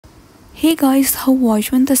Hey guys, how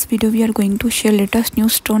was you? In this video we are going to share latest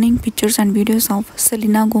news, stunning pictures and videos of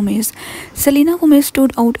Selena Gomez. Selena Gomez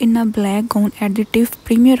stood out in a black gown at the TIFF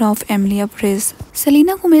premiere of Emilia Perez.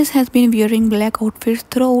 Selena Gomez has been wearing black outfits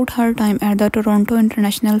throughout her time at the Toronto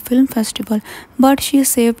International Film Festival, but she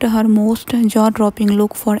saved her most jaw-dropping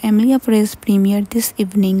look for Emilia Perez premiere this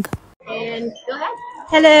evening. And go ahead.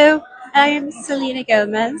 Hello, I'm Selena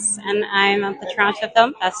Gomez, and I'm at the Toronto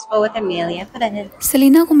Film Festival with Emilia Perez.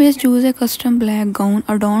 Selena Gomez used a custom black gown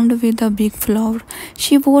adorned with a big flower.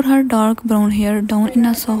 She wore her dark brown hair down in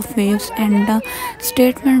a soft waves and a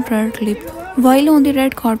statement red lip. While on the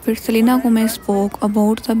red carpet, Selena Gomez spoke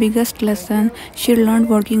about the biggest lesson she learned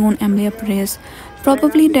working on Emilia Perez.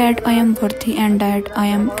 Probably that I am worthy and that I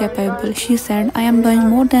am capable. She said, I am doing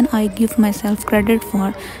more than I give myself credit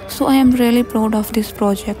for, so I am really proud of this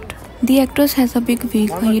project. The actress has a big week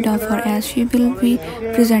ahead of her as she will be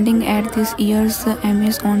presenting at this year's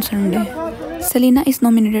Emmys on Sunday. Selena is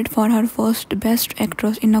nominated for her first Best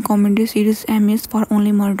Actress in a Comedy Series Emmys for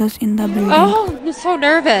Only Murders in the Building. Oh, I'm so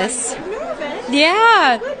nervous.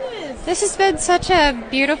 Yeah. This has been such a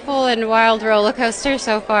beautiful and wild roller coaster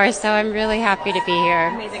so far, so I'm really happy to be here.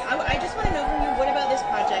 Amazing. I just want to know from you, what about this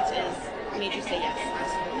project made you say yes?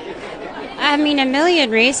 I mean, a million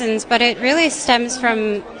reasons, but it really stems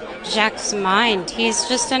from Jacques' mind. He's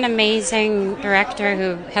just an amazing director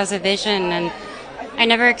who has a vision, and I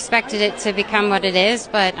never expected it to become what it is,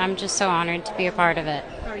 but I'm just so honored to be a part of it.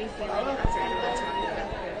 How are you feeling after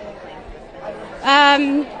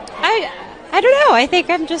I don't know. I think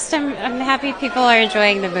I'm happy people are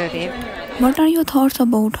enjoying the movie. What are your thoughts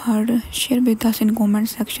about her? Share with us in comment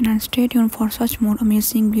section and stay tuned for such more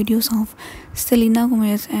amazing videos of Selena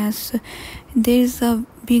Gomez as there is a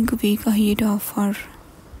big week ahead of her.